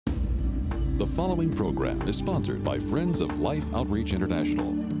The following program is sponsored by Friends of Life Outreach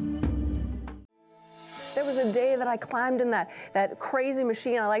International. There was a day that I climbed in that crazy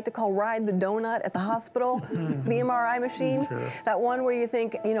machine I like to call Ride the Donut at the hospital, the MRI machine. Sure. That one where you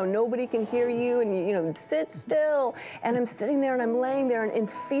think, nobody can hear you and you sit still. And I'm sitting there and I'm laying there in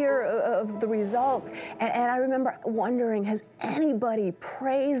fear of the results. And I remember wondering, has anybody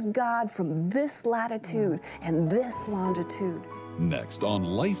praised God from this latitude and this longitude? Next on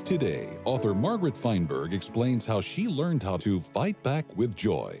Life Today, author Margaret Feinberg explains how she learned how to fight back with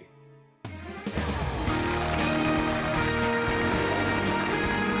joy.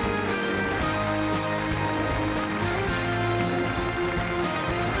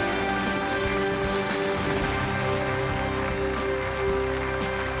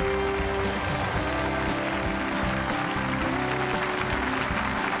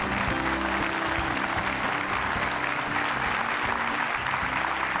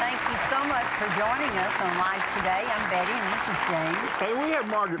 For joining us on Life Today. I'm Betty and this is James. Hey, we have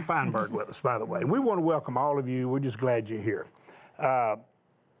Margaret Feinberg with us, by the way. We want to welcome all of you. We're just glad you're here.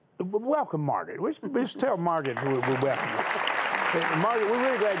 Welcome, Margaret. Let's tell Margaret we welcome you. Margaret, we're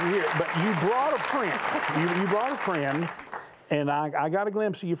really glad you're here. But you brought a friend. You brought a friend, and I got a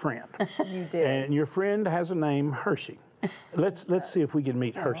glimpse of your friend. You did. And your friend has a name, Hershey. Let's see if we can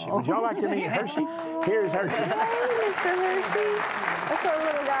meet Hershey. Would y'all like to meet Hershey? Here's Hershey. Hey, Mr. Hershey. That's our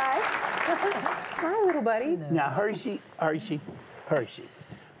little guy. Hi, little buddy. Now, Hershey,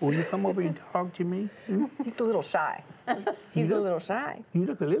 will you come over and talk to me? He's a little shy. He's a little shy. You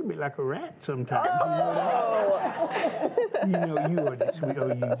look a little bit like a rat sometimes. Oh. You are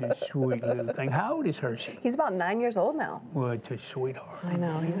the sweet little thing. How old is Hershey? He's about 9 years old now. What a sweetheart. I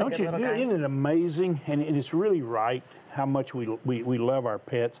know, he's a good little guy. Isn't it amazing? And it's really right how much we love our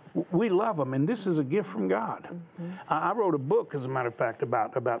pets. We love them, and this is a gift from God. Mm-hmm. I wrote a book, as a matter of fact,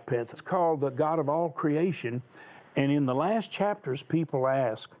 about pets. It's called The God of All Creation. And in the last chapters, people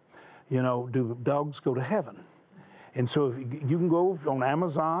ask, do dogs go to heaven? And so if you can go on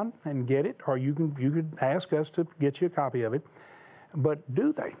Amazon and get it, or you could ask us to get you a copy of it. But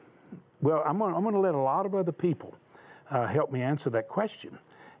do they? Well, I'm going to let a lot of other people help me answer that question.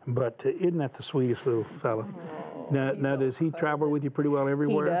 But isn't that the sweetest little fella? Now, does he travel with you pretty well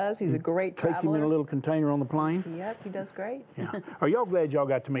everywhere? He does. He's a great traveler. Take him in a little container on the plane? Yep, he does great. Yeah. Are y'all glad y'all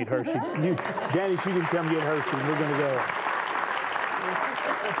got to meet Hershey? Janice, you can come get Hershey, and we're going to go.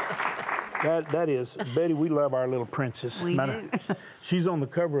 That is, Betty, we love our little princess. We do. She's on the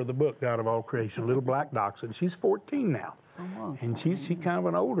cover of the book, God of All Creation, little black dachshund. She's 14 now. Oh, and she's kind of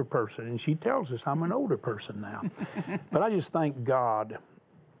an older person, and she tells us, I'm an older person now. But I just thank God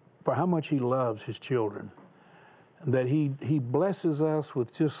for how much he loves his children, that he blesses us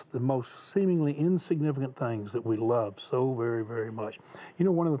with just the most seemingly insignificant things that we love so very, very much.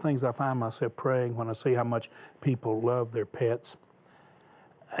 One of the things I find myself praying when I see how much people love their pets,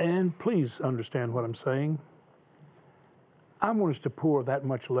 and please understand what I'm saying, I want us to pour that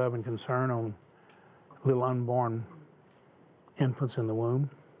much love and concern on little unborn infants in the womb,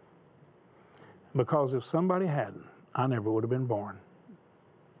 because if somebody hadn't, I never would have been born.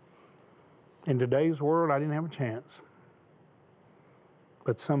 In today's world, I didn't have a chance.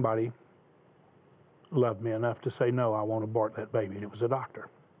 But somebody loved me enough to say, no, I won't abort that baby. And it was a doctor,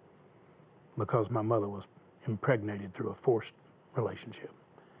 because my mother was impregnated through a forced relationship.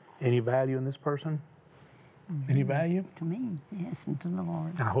 Any value in this person? Mm-hmm. Any value? To me, yes, and to the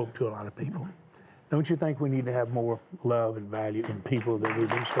Lord. I hope to a lot of people. Don't you think we need to have more love and value in people that we've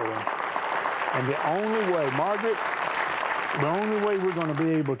been showing? And the only way, Margaret, the only way we're going to be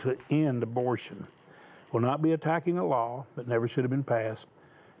able to end abortion will not be attacking a law that never should have been passed,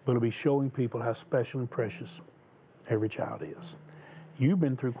 but it'll be showing people how special and precious every child is. You've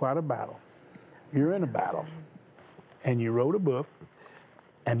been through quite a battle. You're in a battle. And you wrote a book,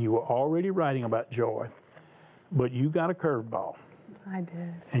 and you were already writing about joy, but you got a curveball. I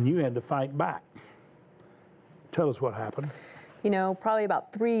did. And you had to fight back. Tell us what happened. Probably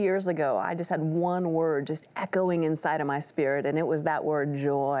about 3 years ago, I just had one word just echoing inside of my spirit, and it was that word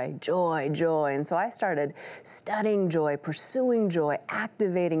joy, joy, joy. And so I started studying joy, pursuing joy,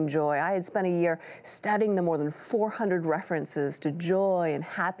 activating joy. I had spent a year studying the more than 400 references to joy and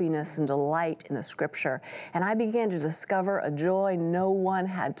happiness and delight in the scripture. And I began to discover a joy no one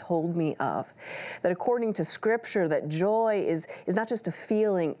had told me of. That according to scripture, that joy is not just a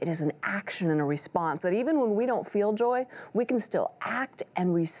feeling, it is an action and a response. That even when we don't feel joy, we can still act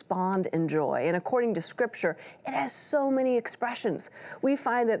and respond in joy. And according to Scripture, it has so many expressions. We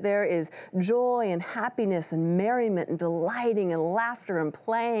find that there is joy and happiness and merriment and delighting and laughter and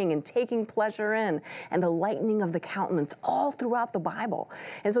playing and taking pleasure in and the lightening of the countenance all throughout the Bible.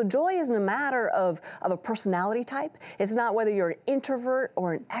 And so joy isn't a matter of a personality type. It's not whether you're an introvert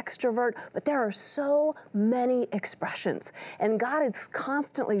or an extrovert, but there are so many expressions. And God is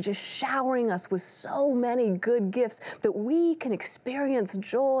constantly just showering us with so many good gifts that we can experience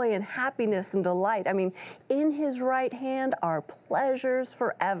joy and happiness and delight. I mean, in His right hand are pleasures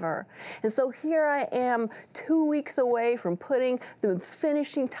forever. And so here I am 2 weeks away from putting the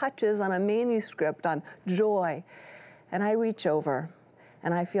finishing touches on a manuscript on joy. And I reach over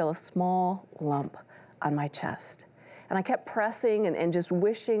and I feel a small lump on my chest. And I kept pressing and just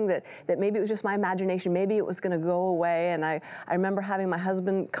wishing that maybe it was just my imagination, maybe it was going to go away. And I remember having my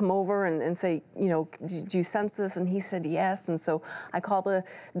husband come over and say, you know, do you sense this? And he said yes. And so I called a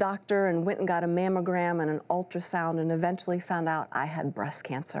doctor and went and got a mammogram and an ultrasound and eventually found out I had breast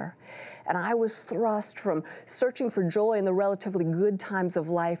cancer. And I was thrust from searching for joy in the relatively good times of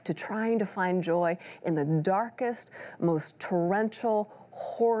life to trying to find joy in the darkest, most torrential,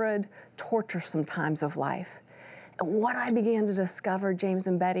 horrid, torturesome times of life. What I began to discover, James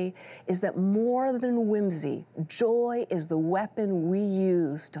and Betty, is that more than whimsy, joy is the weapon we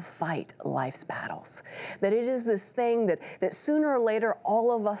use to fight life's battles. That it is this thing that sooner or later,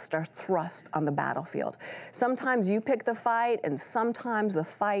 all of us are thrust on the battlefield. Sometimes you pick the fight, and sometimes the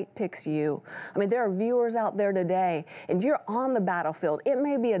fight picks you. I mean, there are viewers out there today, and you're on the battlefield. It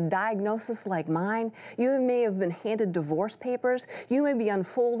may be a diagnosis like mine. You may have been handed divorce papers. You may be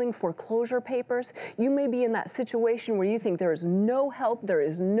unfolding foreclosure papers. You may be in that situation where you think there is no help, there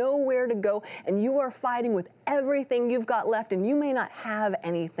is nowhere to go, and you are fighting with everything you've got left, and you may not have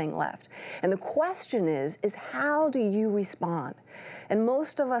anything left. And the question is how do you respond? And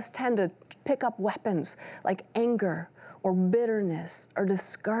most of us tend to pick up weapons like anger, or bitterness, or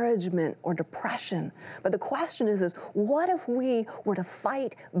discouragement, or depression. But the question is what if we were to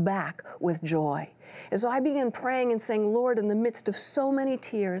fight back with joy? And so I began praying and saying, Lord, in the midst of so many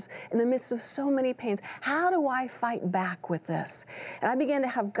tears, in the midst of so many pains, how do I fight back with this? And I began to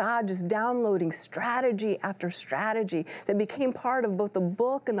have God just downloading strategy after strategy that became part of both the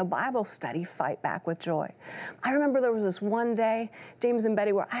book and the Bible study, Fight Back with Joy. I remember there was this one day, James and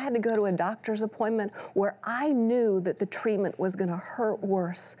Betty, where I had to go to a doctor's appointment where I knew that the treatment was going to hurt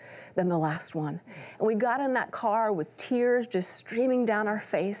worse than the last one. And we got in that car with tears just streaming down our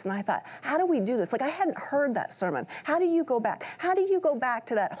face, and I thought, how do we do this? Like, I hadn't heard that sermon. How do you go back? How do you go back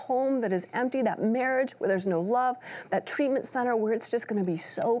to that home that is empty, that marriage where there's no love, that treatment center where it's just going to be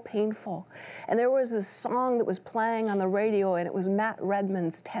so painful? And there was this song that was playing on the radio, and it was Matt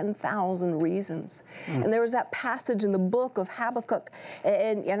Redman's 10,000 Reasons. And there was that passage in the book of Habakkuk,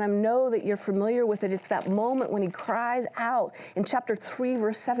 and I know that you're familiar with it. It's that moment when he cries out in chapter 3,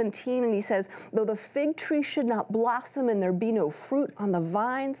 verse 17, and he says, though the fig tree should not blossom and there be no fruit on the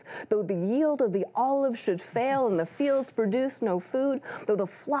vines, though the yield of the olive should fail and the fields produce no food, though the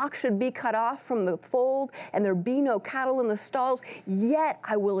flock should be cut off from the fold and there be no cattle in the stalls, yet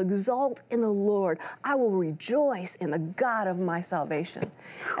I will exult in the Lord. I will rejoice in the God of my salvation.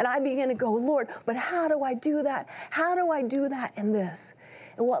 And I began to go, Lord, but how do I do that? How do I do that in this?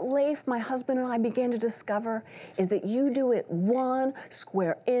 And what Leif, my husband, and I began to discover is that you do it 1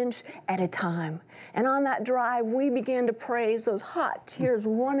 square inch at a time. And on that drive, we began to praise, those hot tears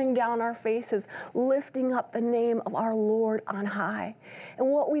running down our faces, lifting up the name of our Lord on high.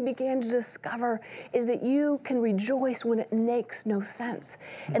 And what we began to discover is that you can rejoice when it makes no sense.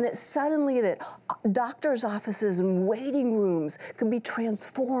 And that suddenly that doctors' offices and waiting rooms could be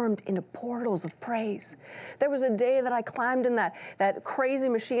transformed into portals of praise. There was a day that I climbed in that crazy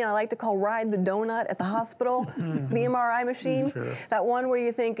machine I like to call Ride the Donut at the hospital, the MRI machine, sure. That one where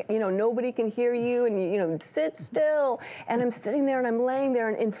you think, nobody can hear you and you sit still. And I'm sitting there and I'm laying there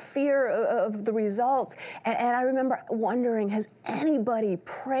in fear of the results. And I remember wondering, has anybody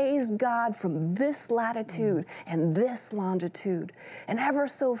praised God from this latitude and this longitude? And ever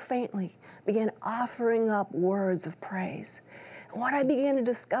so faintly began offering up words of praise. What I began to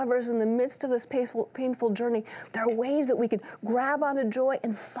discover is in the midst of this painful journey, there are ways that we can grab onto joy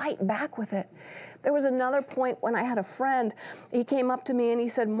and fight back with it. There was another point when I had a friend, he came up to me and he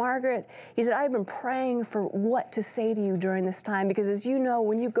said, Margaret, he said, I've been praying for what to say to you during this time because as you know,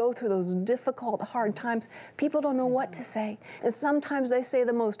 when you go through those difficult, hard times, people don't know what to say. And sometimes they say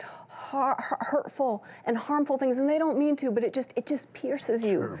the most hurtful and harmful things, and they don't mean to, but it just pierces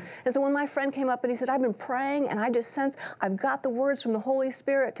you. Sure. And so when my friend came up and he said, I've been praying and I just sense I've got the words from the Holy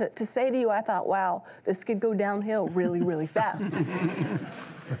Spirit to say to you, I thought, wow, this could go downhill really, really fast.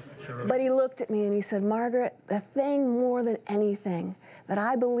 Sure. But he looked at me and he said, Margaret, the thing more than anything that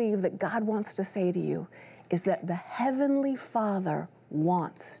I believe that God wants to say to you is that the Heavenly Father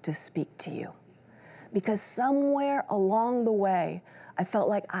wants to speak to you. Because somewhere along the way, I felt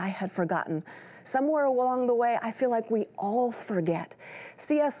like I had forgotten. Somewhere along the way, I feel like we all forget.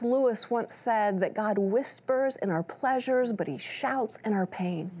 C.S. Lewis once said that God whispers in our pleasures, but he shouts in our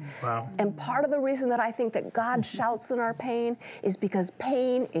pain. Wow. And part of the reason that I think that God shouts in our pain is because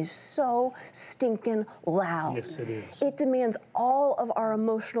pain is so stinking loud. Yes, it is. It demands all of our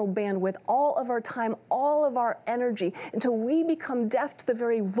emotional bandwidth, all of our time, all of our energy, until we become deaf to the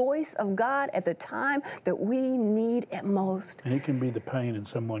very voice of God at the time that we need it most. And it can be the pain in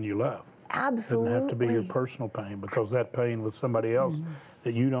someone you love. Absolutely. It doesn't have to be your personal pain, because that pain with somebody else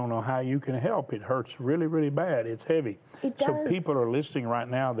that you don't know how you can help, it hurts really, really bad. It's heavy. It does. So people are listening right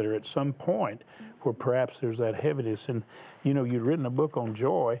now that are at some point where perhaps there's that heaviness. And, you know, you'd written a book on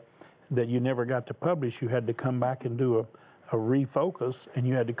joy that you never got to publish. You had to come back and do a refocus, and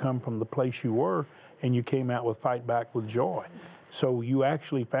you had to come from the place you were, and you came out with Fight Back with Joy. So you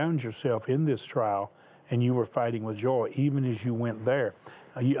actually found yourself in this trial, and you were fighting with joy even as you went there.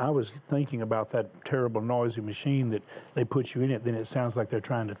 I was thinking about that terrible noisy machine that they put you in it, then it sounds like they're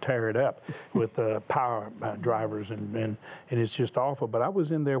trying to tear it up with power drivers, and it's just awful. But I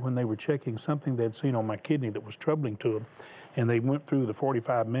was in there when they were checking something they'd seen on my kidney that was troubling to them, and they went through the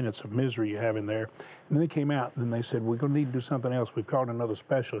 45 minutes of misery you have in there, and then they came out and they said, we're going to need to do something else. We've called another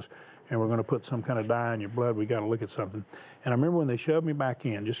specialist, and we're going to put some kind of dye in your blood. We got to look at something. And I remember when they shoved me back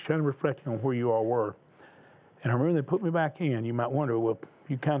in, just kind of reflecting on where you all were, and I remember they put me back in. You might wonder, well,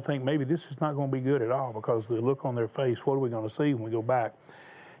 you kind of think maybe this is not going to be good at all, because the look on their face, what are we going to see when we go back?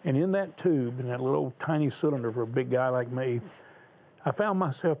 And in that tube, in that little tiny cylinder for a big guy like me, I found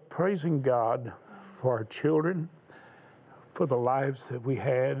myself praising God for our children, for the lives that we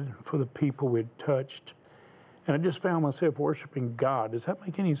had, for the people we'd touched. And I just found myself worshiping God. Does that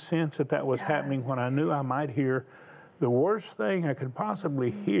make any sense that that was happening when I knew I might hear the worst thing I could possibly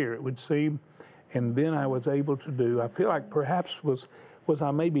hear, it would seem? And then I was able to do, I feel like perhaps was I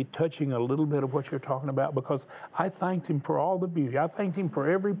maybe touching a little bit of what you're talking about, because I thanked him for all the beauty. I thanked him for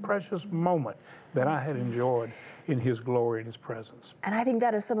every precious moment that I had enjoyed in his glory and his presence. And I think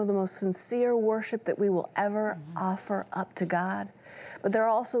that is some of the most sincere worship that we will ever offer up to God. But there are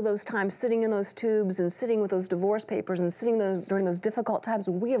also those times sitting in those tubes and sitting with those divorce papers and sitting during those difficult times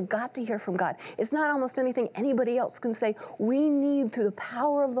when we have got to hear from God. It's not almost anything anybody else can say. We need, through the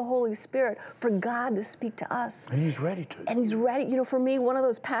power of the Holy Spirit, for God to speak to us. And he's ready to. And he's ready. You know, for me, one of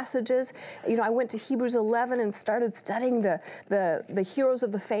those passages, you know, I went to Hebrews 11 and started studying the heroes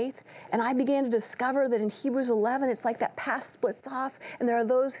of the faith. And I began to discover that in Hebrews 11, it's like that path splits off, and there are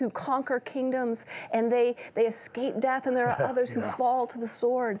those who conquer kingdoms and they escape death, and there are others who fall to the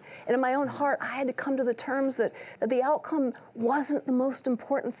sword. And in my own heart, I had to come to the terms that the outcome wasn't the most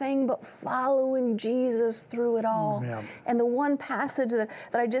important thing, but following Jesus through it all. Yeah. And the one passage that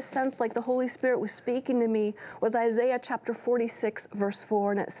I just sensed like the Holy Spirit was speaking to me was Isaiah chapter 46, verse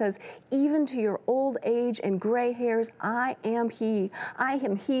 4, and it says, even to your old age and gray hairs, I am He. I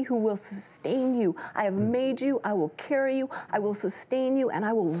am He who will sustain you. I have made you, I will carry you, I will sustain you, and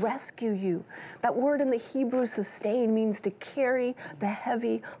I will rescue you. That word in the Hebrew, sustain, means to carry the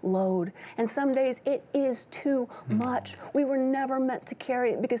heavy load. And some days it is too much. We were never meant to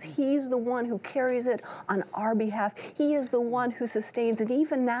carry it, because He's the one who carries it on our behalf. He is the one who sustains. And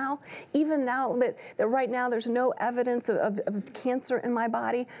even now that right now there's no evidence of cancer in my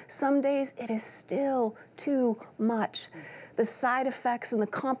body, some days it is still too much. The side effects and the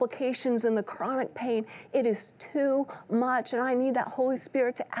complications and the chronic pain, it is too much. And I need that Holy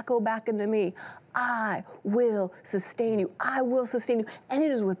Spirit to echo back into me, I will sustain you. I will sustain you. And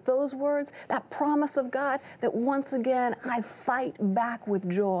it is with those words, that promise of God, that once again I fight back with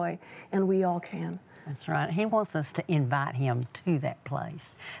joy, and we all can. That's right. He wants us to invite Him to that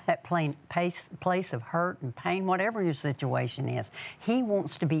place of hurt and pain, whatever your situation is. He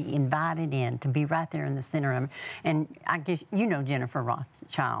wants to be invited in, to be right there in the center of it. And I guess you know Jennifer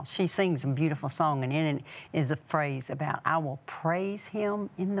Rothschild. She sings a beautiful song, and in it is a phrase about, I will praise Him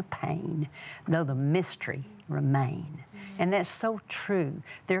in the pain, though the mystery remain. And that's so true.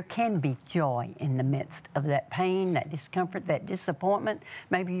 There can be joy in the midst of that pain, that discomfort, that disappointment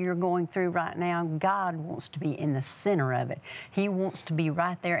maybe you're going through right now. God wants to be in the center of it. He wants to be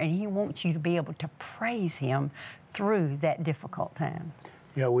right there, and He wants you to be able to praise Him through that difficult time.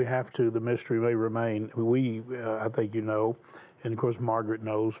 Yeah, we have to. The mystery may remain. I think you know, and of course Margaret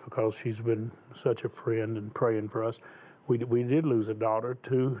knows because she's been such a friend and praying for us. We did lose a daughter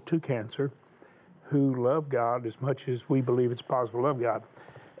to cancer who loved God as much as we believe it's possible to love God.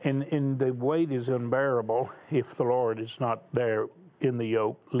 And the weight is unbearable if the Lord is not there in the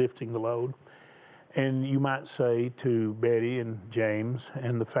yoke, lifting the load. And you might say to Betty and James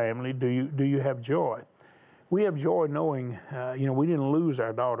and the family, do you have joy? We have joy knowing, we didn't lose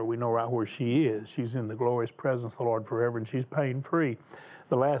our daughter. We know right where she is. She's in the glorious presence of the Lord forever, and she's pain-free.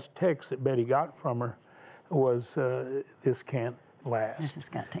 The last text that Betty got from her was, this can't last. This has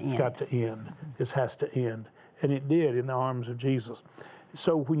got to end. It's got to end. This has to end. And it did in the arms of Jesus.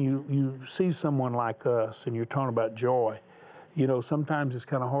 So when you see someone like us and you're talking about joy, sometimes it's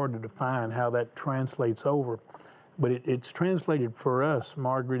kind of hard to define how that translates over. But it's translated for us,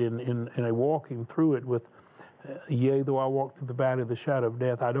 Margaret, in a walking through it with, yea, though I walk through the valley of the shadow of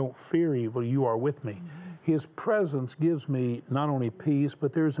death, I don't fear evil, you are with me. Mm-hmm. His presence gives me not only peace,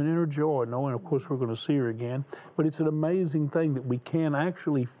 but there's an inner joy, knowing, of course, we're going to see her again. But it's an amazing thing that we can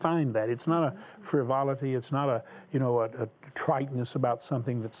actually find that. It's not a frivolity. It's not a triteness about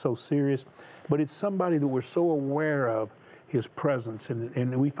something that's so serious. But it's somebody that we're so aware of His presence,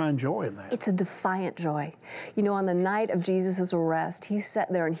 and we find joy in that. It's a defiant joy. On the night of Jesus' arrest, He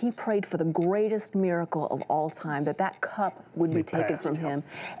sat there and He prayed for the greatest miracle of all time, that cup would be taken from Him.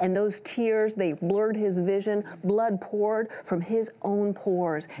 And those tears, they blurred His vision. Blood poured from His own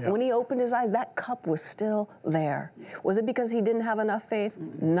pores. Yep. And when He opened His eyes, that cup was still there. Was it because He didn't have enough faith?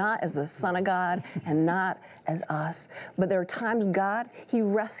 Not as the Son of God and not as us. But there are times God, He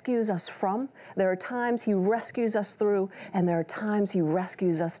rescues us from. There are times He rescues us through. And there are times He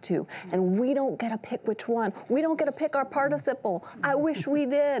rescues us too. And we don't get to pick which one. We don't get to pick our participle. I wish we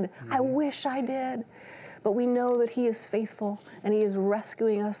did. I wish I did. But we know that He is faithful, and He is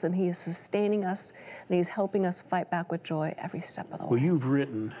rescuing us, and He is sustaining us, and He's helping us fight back with joy every step of the way. Well, you've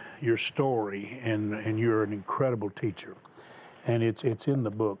written your story, and you're an incredible teacher. And it's in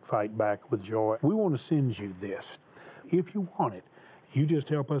the book, Fight Back with Joy. We want to send you this. If you want it, you just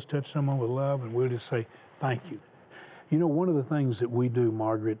help us touch someone with love, and we'll just say thank you. One of the things that we do,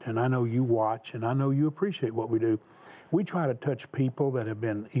 Margaret, and I know you watch, and I know you appreciate what we do, we try to touch people that have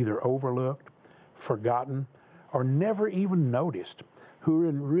been either overlooked, forgotten, or never even noticed, who are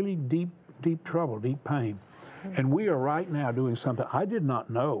in really deep trouble, deep pain. And we are right now doing something I did not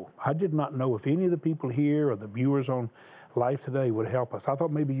know. I did not know if any of the people here or the viewers on Life Today would help us. I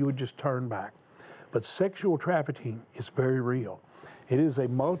thought maybe you would just turn back. But sexual trafficking is very real. It is a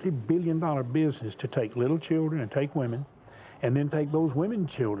multi-billion-dollar business to take little children and take women, and then take those women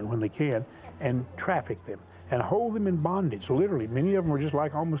children when they can and traffic them and hold them in bondage, literally. Many of them were just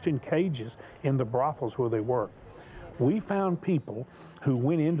like almost in cages in the brothels where they work. We found people who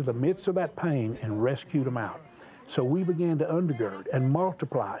went into the midst of that pain and rescued them out. So we began to undergird and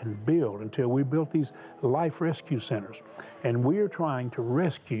multiply and build until we built these life rescue centers. And we are trying to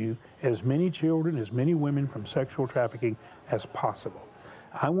rescue as many children, as many women from sexual trafficking as possible.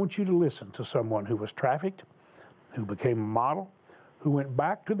 I want you to listen to someone who was trafficked, who became a model, who went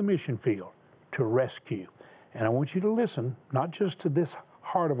back to the mission field to rescue. And I want you to listen not just to this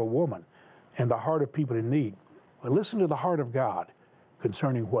heart of a woman and the heart of people in need, but listen to the heart of God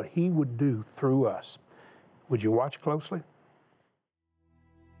concerning what He would do through us. Would you watch closely?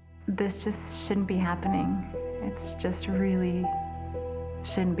 This just shouldn't be happening. It's just really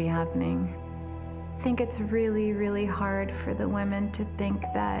shouldn't be happening. I think it's really, really hard for the women to think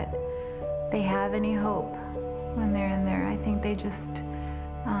that they have any hope when they're in there. I think they just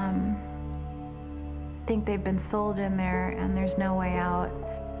think they've been sold in there and there's no way out.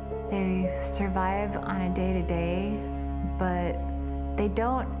 They survive on a day-to-day, but they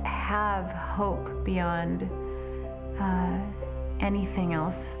don't have hope beyond anything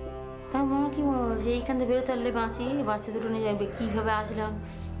else. এইখান থেকে বেরোতে পারলে বাঁচি বাচ্চা দুটো নিয়ে যাবে কীভাবে আসলাম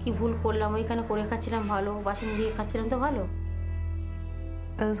কি ভুল করলাম ওইখানে করে খাচ্ছিলাম ভালো বাসন দিয়ে খাচ্ছিলাম তো ভালো.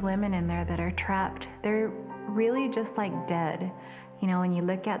 Those women in there that are trapped, they're really just like dead. When you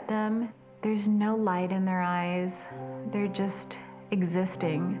look at them, there's no light in their eyes. They're just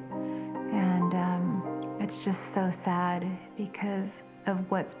existing. And it's just so sad because of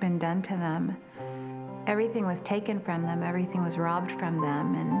what's been done to them. Everything was taken from them, everything was robbed from them,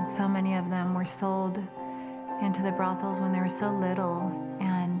 and so many of them were sold into the brothels when they were so little,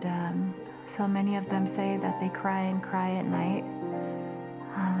 and so many of them say that they cry and cry at night,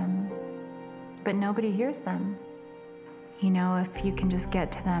 but nobody hears them. If you can just get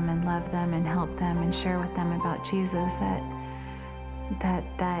to them and love them and help them and share with them about Jesus, that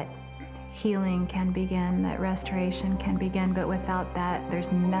healing can begin, that restoration can begin. But without that,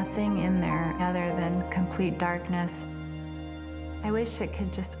 there's nothing in there other than complete darkness. I wish it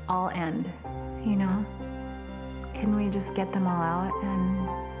could just all end, you know? Can we just get them all out and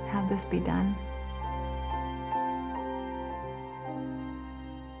have this be done?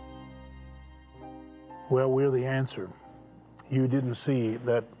 Well, we're the answer. You didn't see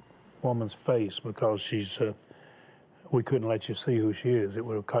that woman's face because we couldn't let you see who she is. It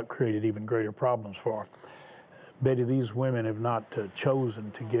would have created even greater problems for her. Betty, these women have not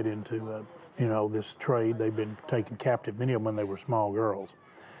chosen to get into, this trade. They've been taken captive, many of them when they were small girls.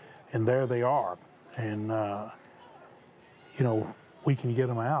 And there they are. And, we can get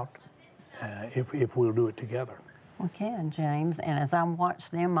them out if we'll do it together. We can, James. And as I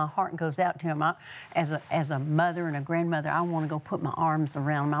watch them, my heart goes out to them. As a mother and a grandmother, I want to go put my arms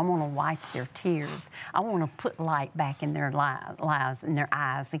around them. I want to wipe their tears. I want to put light back in their lives and their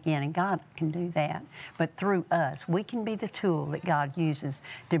eyes again. And God can do that. But through us, we can be the tool that God uses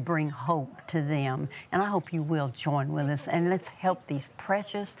to bring hope to them. And I hope you will join with us. And let's help these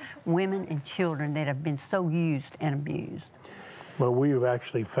precious women and children that have been so used and abused. Well, we have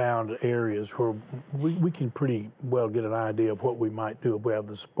actually found areas where we can pretty well get an idea of what we might do if we have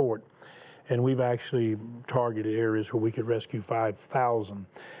the support. And we've actually targeted areas where we could rescue 5,000.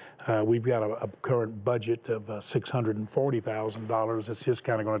 We've got a current budget of $640,000. It's just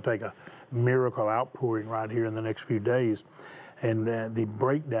kind of going to take a miracle outpouring right here in the next few days. And the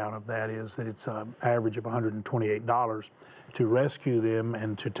breakdown of that is that it's an average of $128 to rescue them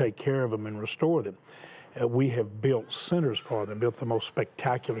and to take care of them and restore them. We have built centers for them, built the most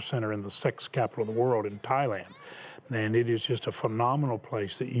spectacular center in the sex capital of the world in Thailand. And it is just a phenomenal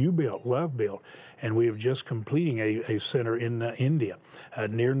place that you built, Love built. And we are just completing a center in India,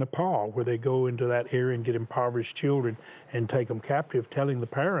 near Nepal, where they go into that area and get impoverished children and take them captive, telling the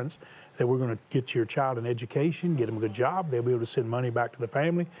parents that we're going to get your child an education, get them a good job. They'll be able to send money back to the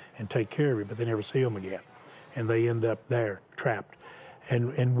family and take care of it, but they never see them again. And they end up there, trapped.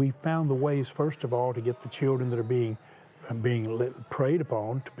 And we found the ways, first of all, to get the children that are being preyed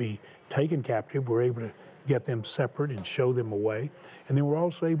upon to be taken captive. We're able to get them separate and show them a way. And then we're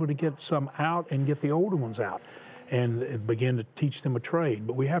also able to get some out and get the older ones out and begin to teach them a trade.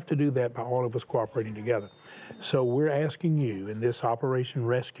 But we have to do that by all of us cooperating together. So we're asking you in this Operation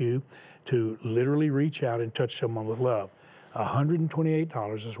Rescue to literally reach out and touch someone with love.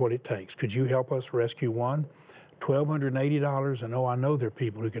 $128 is what it takes. Could you help us rescue one? $1,280, and I know there are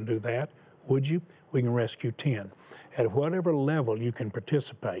people who can do that. Would you? We can rescue 10. At whatever level you can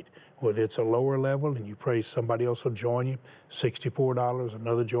participate, whether it's a lower level and you pray somebody else will join you, $64,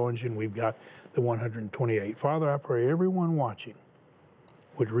 another joins you, and we've got the $128. Father, I pray everyone watching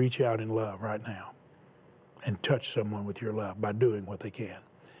would reach out in love right now and touch someone with your love by doing what they can.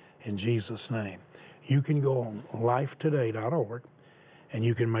 In Jesus' name. You can go on lifetoday.org and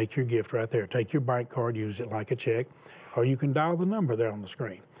you can make your gift right there. Take your bank card, use it like a check, or you can dial the number there on the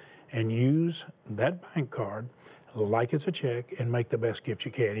screen and use that bank card like it's a check and make the best gift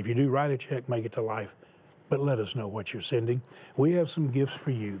you can. If you do write a check, make it to Life, but let us know what you're sending. We have some gifts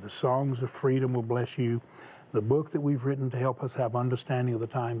for you. The Songs of Freedom will bless you. The book that we've written to help us have understanding of the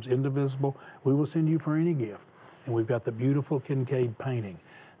times, Indivisible, we will send you for any gift. And we've got the beautiful Kincaid painting,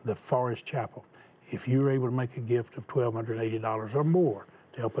 the Forest Chapel. If you're able to make a gift of $1,280 or more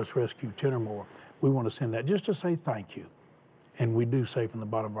to help us rescue 10 or more, we want to send that just to say thank you. And we do say from the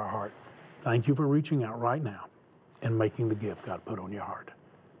bottom of our heart, thank you for reaching out right now and making the gift God put on your heart.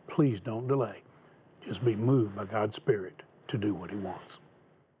 Please don't delay. Just be moved by God's Spirit to do what He wants.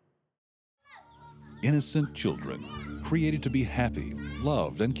 Innocent children, created to be happy,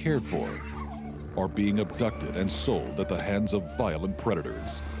 loved, and cared for, are being abducted and sold at the hands of violent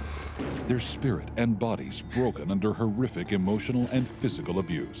predators. Their spirit and bodies broken under horrific emotional and physical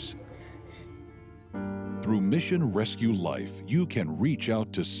abuse. Through Mission Rescue Life, you can reach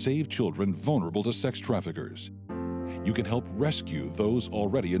out to save children vulnerable to sex traffickers. You can help rescue those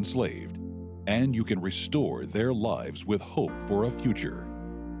already enslaved, and you can restore their lives with hope for a future.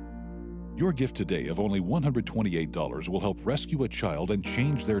 Your gift today of only $128 will help rescue a child and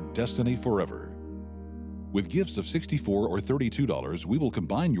change their destiny forever. With gifts of $64 or $32, we will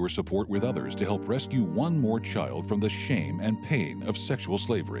combine your support with others to help rescue one more child from the shame and pain of sexual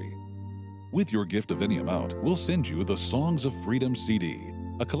slavery. With your gift of any amount, we'll send you the Songs of Freedom CD,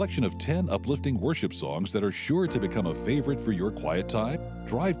 a collection of 10 uplifting worship songs that are sure to become a favorite for your quiet time,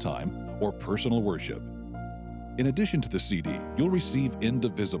 drive time, or personal worship. In addition to the CD, you'll receive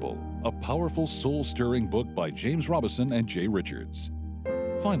Indivisible, a powerful soul-stirring book by James Robison and Jay Richards.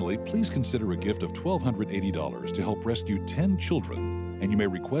 Finally, please consider a gift of $1,280 to help rescue 10 children and you may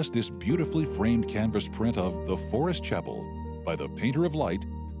request this beautifully framed canvas print of The Forest Chapel by the painter of light,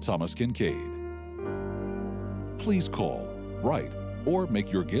 Thomas Kincaid. Please call, write, or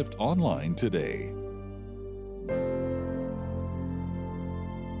make your gift online today.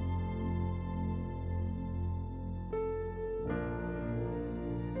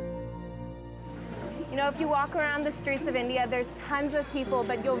 You know, if you walk around the streets of India, there's tons of people,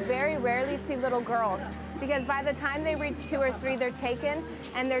 but you'll very rarely see little girls, because by the time they reach 2 or 3, they're taken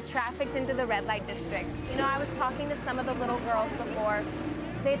and they're trafficked into the red light district. You know, I was talking to some of the little girls before.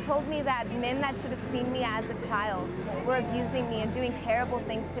 They told me that men that should have seen me as a child were abusing me and doing terrible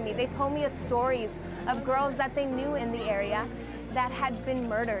things to me. They told me of stories of girls that they knew in the area that had been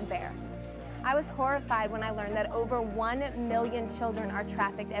murdered there. I was horrified when I learned that over 1 million children are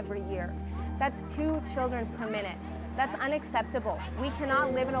trafficked every year. That's 2 children per minute. That's unacceptable. We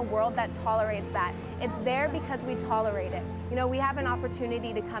cannot live in a world that tolerates that. It's there because we tolerate it. You know, we have an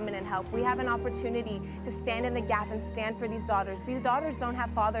opportunity to come in and help. We have an opportunity to stand in the gap and stand for these daughters. These daughters don't have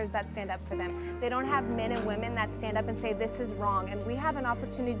fathers that stand up for them. They don't have men and women that stand up and say this is wrong, and we have an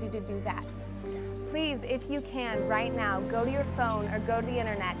opportunity to do that. Please, if you can, right now, go to your phone or go to the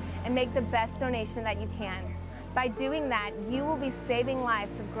internet and make the best donation that you can. By doing that, you will be saving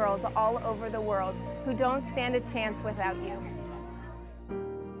lives of girls all over the world who don't stand a chance without you.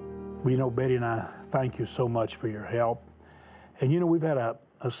 Well, you know, Betty and I thank you so much for your help. And you know, we've had a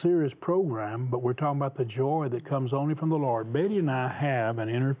serious program, but we're talking about the joy that comes only from the Lord. Betty and I have an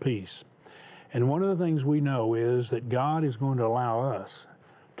inner peace. And one of the things we know is that God is going to allow us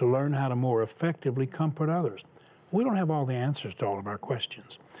to learn how to more effectively comfort others. We don't have all the answers to all of our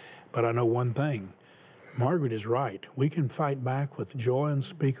questions, but I know one thing. Margaret is right. We can fight back with joy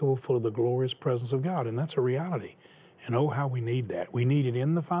unspeakable, full of the glorious presence of God, and that's a reality. And oh, how we need that. We need it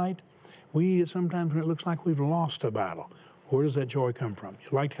in the fight. We need it sometimes when it looks like we've lost a battle. Where does that joy come from?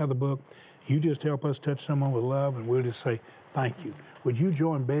 You'd like to have the book? You just help us touch someone with love, and we'll just say thank you. Would you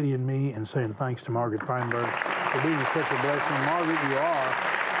join Betty and me in saying thanks to Margaret Feinberg for being such a blessing? Margaret, you're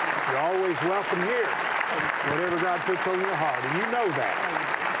always welcome here. Whatever God puts on your heart, and you know that.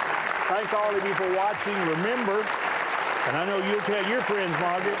 Thank all of you for watching. Remember, and I know you'll tell your friends,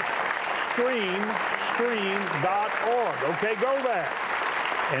 Margaret, stream.org. Okay, go there.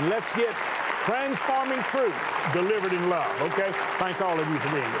 And let's get transforming truth delivered in love. Okay? Thank all of you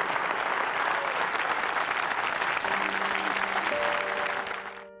for being here.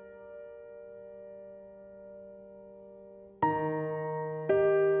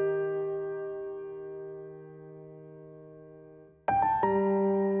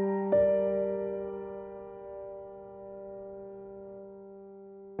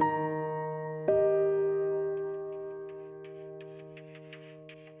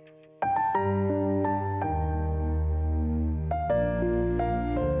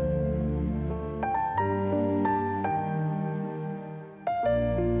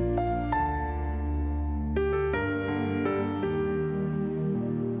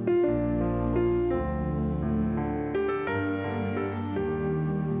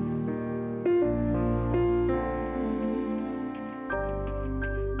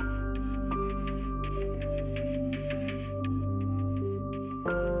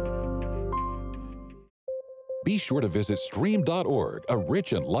 Be sure to visit stream.org, a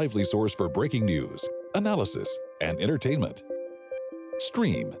rich and lively source for breaking news, analysis, and entertainment.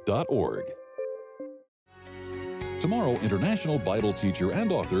 Stream.org. Tomorrow, international Bible teacher and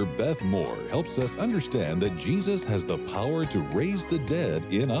author Beth Moore helps us understand that Jesus has the power to raise the dead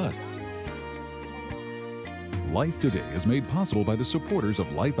in us. Life Today is made possible by the supporters of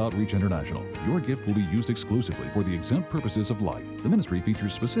Life Outreach International. Your gift will be used exclusively for the exempt purposes of life. The ministry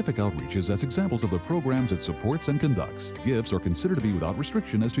features specific outreaches as examples of the programs it supports and conducts. Gifts are considered to be without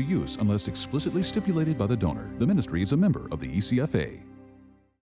restriction as to use unless explicitly stipulated by the donor. The ministry is a member of the ECFA.